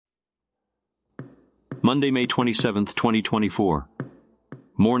Monday, May 27th, 2024.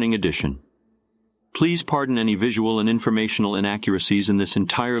 Morning edition. Please pardon any visual and informational inaccuracies in this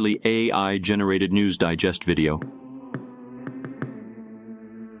entirely AI-generated News Digest video.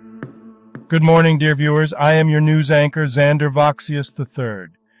 Good morning, dear viewers. I am your news anchor, Xander Voxius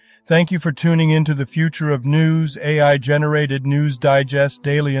III. Thank you for tuning into the Future of News, AI-generated News Digest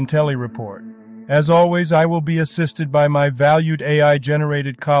Daily Intellireport. As always, I will be assisted by my valued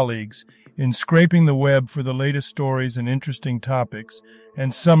AI-generated colleagues in scraping the web for the latest stories and interesting topics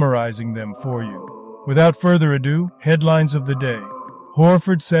and summarizing them for you. Without further ado, headlines of the day.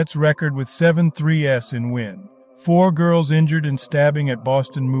 Horford sets record with 7-3s in win. 4 girls injured in stabbing at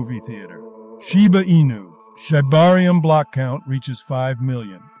Boston movie theater. Shiba Inu. Shibarium block count reaches 5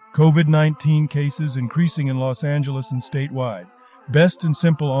 million. COVID-19 cases increasing in Los Angeles and statewide. Best and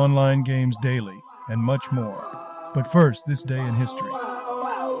simple online games daily, and much more. But first, this day in history.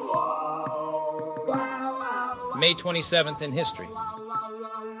 May 27th in history.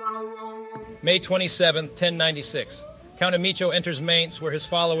 May 27th, 1096. Count Amico enters Mainz, where his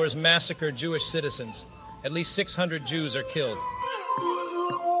followers massacre Jewish citizens. At least 600 Jews are killed.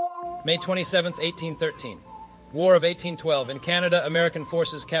 May 27th, 1813. War of 1812. In Canada, American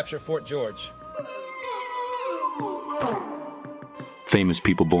forces capture Fort George. Famous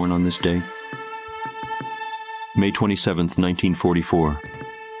people born on this day. May 27th, 1944.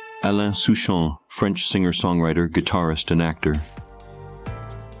 Alain Souchon, French singer-songwriter, guitarist, and actor.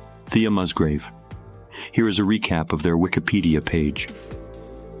 Thea Musgrave. Here is a recap of their Wikipedia page.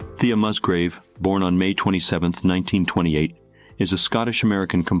 Thea Musgrave, born on May 27, 1928, is a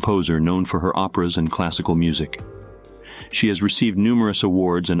Scottish-American composer known for her operas and classical music. She has received numerous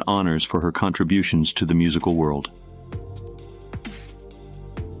awards and honors for her contributions to the musical world.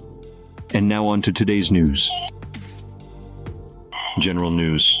 And now on to today's news. General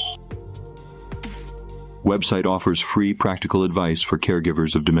news. Website offers free practical advice for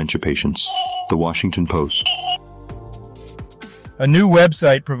caregivers of dementia patients. The Washington Post. A new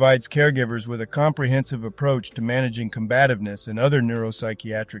website provides caregivers with a comprehensive approach to managing combativeness and other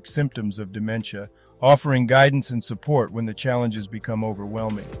neuropsychiatric symptoms of dementia, offering guidance and support when the challenges become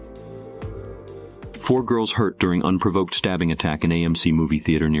overwhelming. 4 girls hurt during unprovoked stabbing attack in AMC movie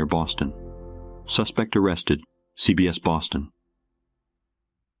theater near Boston. Suspect arrested. CBS Boston.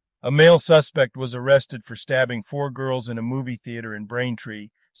 A male suspect was arrested for stabbing 4 girls in a movie theater in Braintree,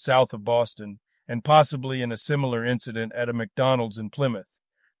 south of Boston, and possibly in a similar incident at a McDonald's in Plymouth.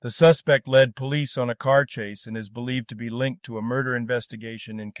 The suspect led police on a car chase and is believed to be linked to a murder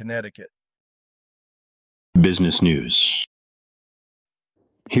investigation in Connecticut. Business news.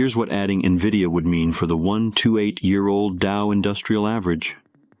 Here's what adding NVIDIA would mean for the 128-year-old Dow Industrial Average.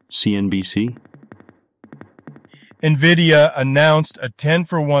 CNBC. NVIDIA announced a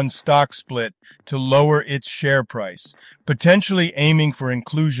 10-for-1 stock split to lower its share price, potentially aiming for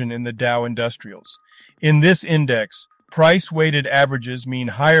inclusion in the Dow Industrials. In this index, price-weighted averages mean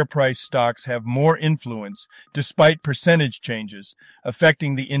higher-priced stocks have more influence despite percentage changes,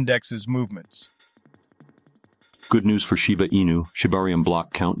 affecting the index's movements. Good news for Shiba Inu. Shibarium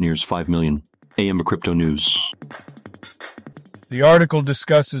block count nears 5 million. AM Crypto News. The article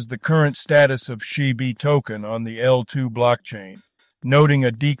discusses the current status of SHIB token on the L2 blockchain, noting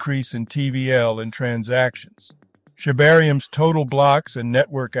a decrease in TVL and transactions. Shibarium's total blocks and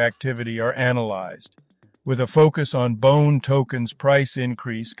network activity are analyzed, with a focus on BONE token's price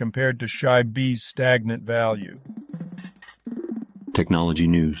increase compared to SHIB's stagnant value. Technology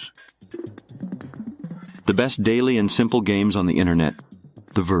news. The best daily and simple games on the internet.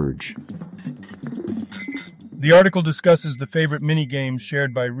 The Verge. The article discusses the favorite mini-games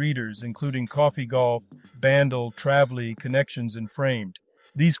shared by readers, including Coffee Golf, Bandle, Travely, Connections, and Framed.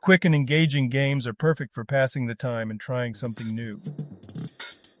 These quick and engaging games are perfect for passing the time and trying something new.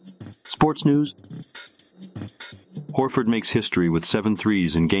 Sports news. Horford makes history with 7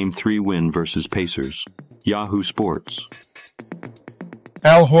 threes in Game 3 win versus Pacers. Yahoo Sports.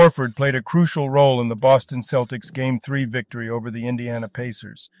 Al Horford played a crucial role in the Boston Celtics Game 3 victory over the Indiana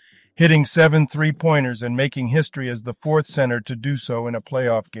Pacers, hitting 7 three-pointers and making history as the 4th center to do so in a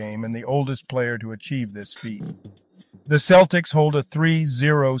playoff game and the oldest player to achieve this feat. The Celtics hold a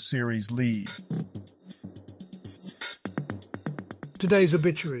 3-0 series lead. Today's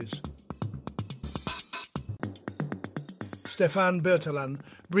obituaries. Stefan Bertalan,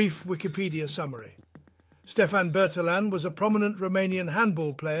 brief Wikipedia summary. Stefan Bertalan was a prominent Romanian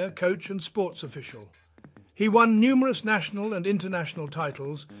handball player, coach and sports official. He won numerous national and international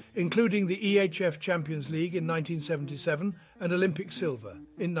titles, including the EHF Champions League in 1977 and Olympic silver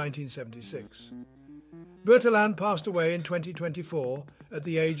in 1976. Bertalan passed away in 2024 at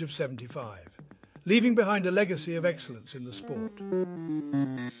the age of 75. leaving behind a legacy of excellence in the sport.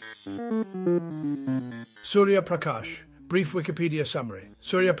 Surya Prakash. Brief Wikipedia summary.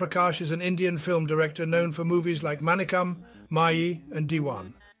 Surya Prakash is an Indian film director known for movies like Manikam, Mayi and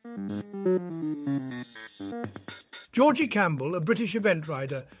Diwan. Georgie Campbell, a British event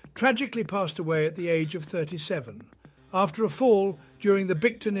rider, tragically passed away at the age of 37 after a fall during the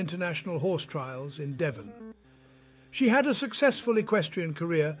Bicton International Horse Trials in Devon. She had a successful equestrian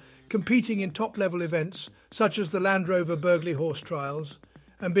career, competing in top-level events such as the Land Rover Burghley Horse Trials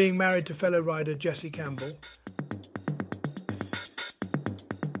and being married to fellow rider Jessie Campbell.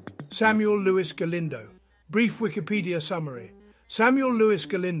 Samuel Lewis Galindo. Brief Wikipedia summary. Samuel Lewis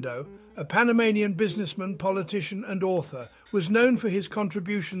Galindo, a Panamanian businessman, politician and author, was known for his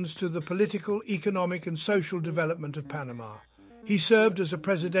contributions to the political, economic and social development of Panama. He served as a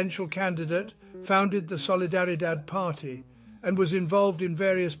presidential candidate, founded the Solidaridad Party, and was involved in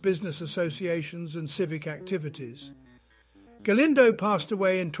various business associations and civic activities. Galindo passed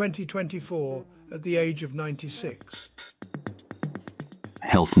away in 2024 at the age of 96.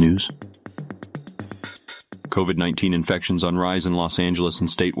 Health news. COVID-19 infections on rise in Los Angeles and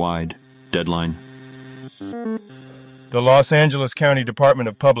statewide. Deadline. The Los Angeles County Department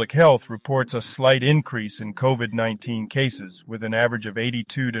of Public Health reports a slight increase in COVID-19 cases, with an average of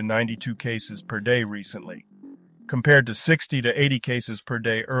 82 to 92 cases per day recently, compared to 60 to 80 cases per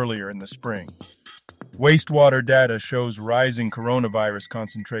day earlier in the spring. Wastewater data shows rising coronavirus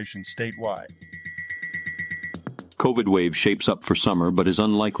concentrations statewide. COVID wave shapes up for summer but is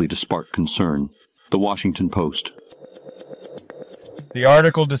unlikely to spark concern. The Washington Post. The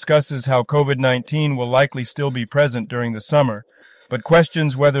article discusses how COVID-19 will likely still be present during the summer, but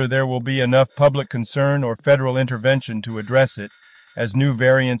questions whether there will be enough public concern or federal intervention to address it as new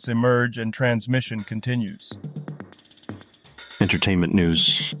variants emerge and transmission continues. Entertainment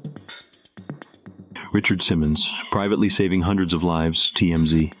news. Richard Simmons, privately saving hundreds of lives,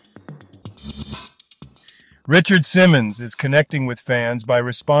 TMZ. Richard Simmons is connecting with fans by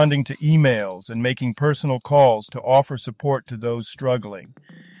responding to emails and making personal calls to offer support to those struggling.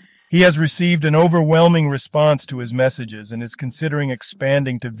 He has received an overwhelming response to his messages and is considering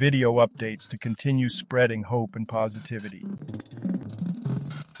expanding to video updates to continue spreading hope and positivity.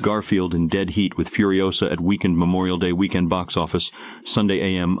 Garfield in dead heat with Furiosa at weekend Memorial Day weekend box office, Sunday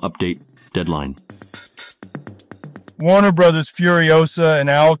AM update, deadline. Warner Brothers' Furiosa and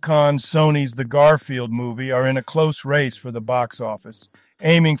Alcon Sony's The Garfield movie are in a close race for the box office,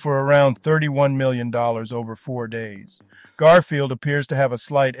 aiming for around $31 million over 4 days. Garfield appears to have a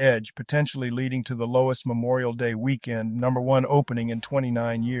slight edge, potentially leading to the lowest Memorial Day weekend #1 opening in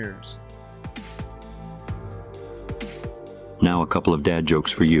 29 years. Now a couple of dad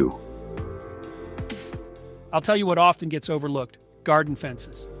jokes for you. I'll tell you what often gets overlooked: garden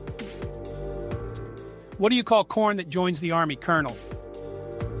fences. What do you call corn that joins the Army, Colonel?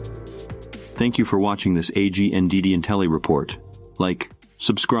 Thank you for watching this AGNDD Intellireport. Like,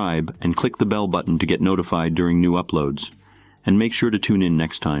 subscribe, and click the bell button to get notified during new uploads. And make sure to tune in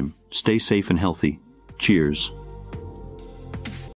next time. Stay safe and healthy. Cheers.